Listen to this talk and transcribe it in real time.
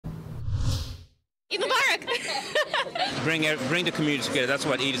Eid Mubarak! bring the community together. That's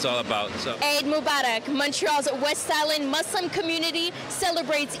what Eid is all about. So. Eid Mubarak. Montreal's West Island Muslim community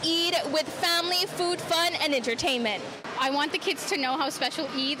celebrates Eid with family, food, fun, and entertainment. I want the kids to know how special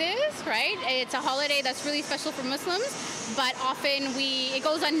Eid is, right? It's a holiday that's really special for Muslims, but often it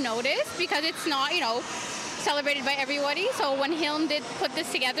goes unnoticed because it's not, celebrated by everybody. So when Hilm did put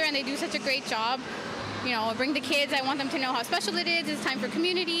this together and they do such a great job, bring the kids. I want them to know how special it is. It's time for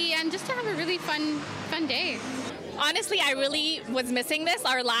community and just to have a really fun day. Honestly, I really was missing this.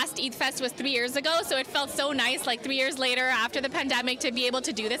 Our last Eid Fest was 3 years ago, so it felt so nice, like 3 years later after the pandemic, to be able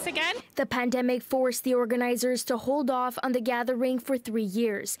to do this again. The pandemic forced the organizers to hold off on the gathering for 3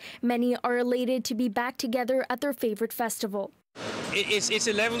 years. Many are elated to be back together at their favorite festival. It's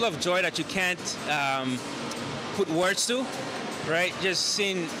a level of joy that you can't put words to, right? Just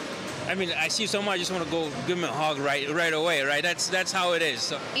seeing. I see someone, I just want to go give them a hug right away, right? That's how it is.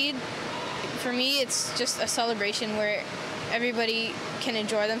 So. Eid, for me, it's just a celebration where everybody can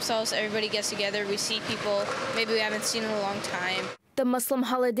enjoy themselves, everybody gets together, we see people maybe we haven't seen in a long time. The Muslim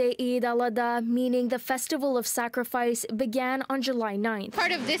holiday Eid Al-Adha, meaning the festival of sacrifice, began on July 9th.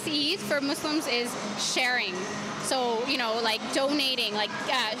 Part of this Eid for Muslims is sharing. So, like donating,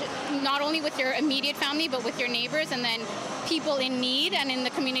 not only with your immediate family, but with your neighbors and then people in need and in the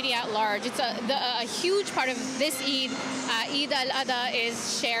community at large. It's a huge part of this Eid, Eid Al-Adha,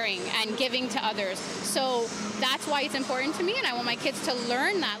 is sharing and giving to others. So that's why it's important to me, and I want my kids to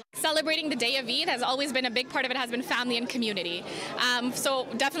learn that. Celebrating the day of Eid has always been a big part of it, has been family and community. So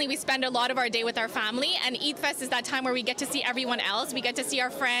definitely we spend a lot of our day with our family, and Eid Fest is that time where we get to see everyone else. We get to see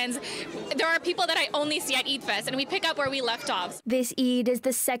our friends. There are people that I only see at Eid Fest, and we pick up where we left off. This Eid is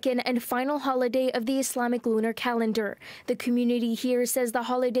the second and final holiday of the Islamic lunar calendar. The community here says the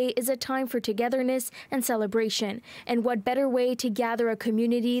holiday is a time for togetherness and celebration. And what better way to gather a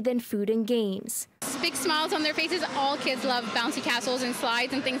community than food and games? Big smiles on their faces. All kids love bouncy castles and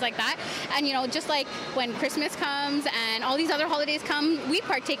slides and things like that. And just like when Christmas comes and all these other holidays come, we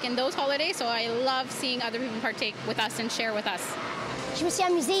partake in those holidays. So I love seeing other people partake with us and share with us. Je me suis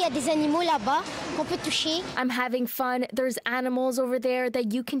amusée, il y a des animaux là-bas qu'on peut toucher. I'm having fun. There's animals over there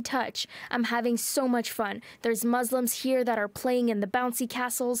that you can touch. I'm having so much fun. There's Muslims here that are playing in the bouncy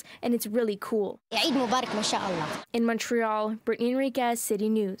castles, and it's really cool. Eid Mubarak, mashallah. In Montreal, Brittany Henriques, City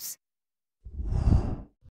News.